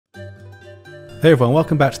Hey everyone,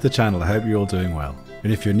 welcome back to the channel. I hope you're all doing well.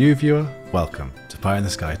 And if you're a new viewer, welcome to Pie in the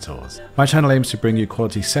Sky Tours. My channel aims to bring you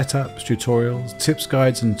quality setups, tutorials, tips,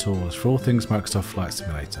 guides and tours for all things Microsoft Flight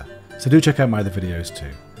Simulator. So do check out my other videos too.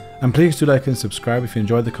 And please do like and subscribe if you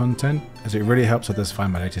enjoyed the content, as it really helps others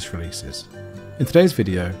find my latest releases. In today's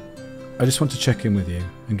video, I just want to check in with you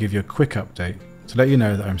and give you a quick update to let you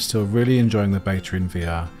know that I'm still really enjoying the beta in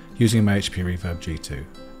VR using my HP Reverb G2.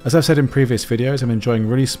 As I've said in previous videos, I'm enjoying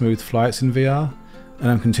really smooth flights in VR, and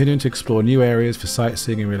I'm continuing to explore new areas for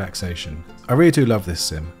sightseeing and relaxation. I really do love this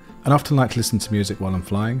sim, and often like to listen to music while I'm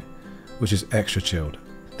flying, which is extra chilled.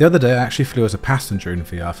 The other day I actually flew as a passenger in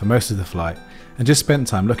VR for most of the flight, and just spent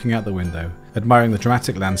time looking out the window, admiring the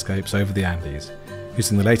dramatic landscapes over the Andes,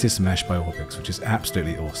 using the latest mesh by ORBX, which is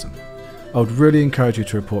absolutely awesome. I would really encourage you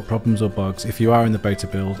to report problems or bugs if you are in the beta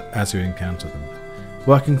build as you encounter them.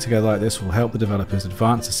 Working together like this will help the developers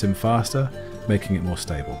advance the sim faster, making it more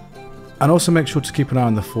stable. And also make sure to keep an eye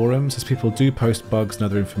on the forums, as people do post bugs and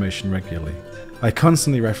other information regularly. I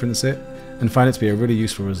constantly reference it and find it to be a really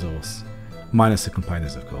useful resource, minus the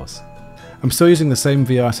complainers of course. I'm still using the same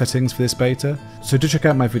VR settings for this beta, so do check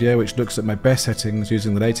out my video which looks at my best settings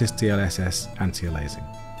using the latest DLSS anti-aliasing.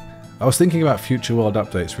 I was thinking about future world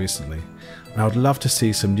updates recently, and I would love to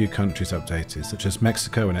see some new countries updated, such as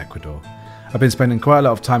Mexico and Ecuador. I've been spending quite a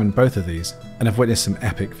lot of time in both of these, and have witnessed some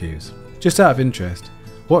epic views. Just out of interest,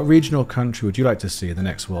 what region or country would you like to see in the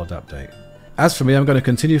next world update? As for me, I'm going to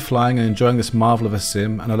continue flying and enjoying this marvel of a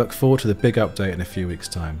sim, and I look forward to the big update in a few weeks'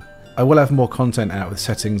 time. I will have more content out with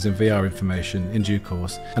settings and VR information in due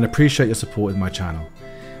course, and appreciate your support with my channel.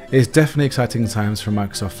 It is definitely exciting times for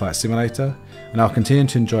Microsoft Flight Simulator, and I'll continue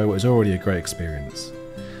to enjoy what is already a great experience.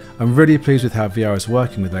 I'm really pleased with how VR is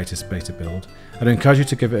working with the latest beta build, and I encourage you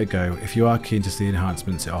to give it a go if you are keen to see the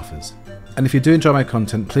enhancements it offers. And if you do enjoy my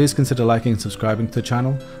content, please consider liking and subscribing to the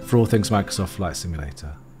channel for all things Microsoft Flight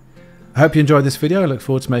Simulator. I hope you enjoyed this video. I look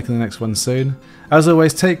forward to making the next one soon. As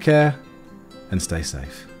always, take care and stay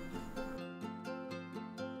safe.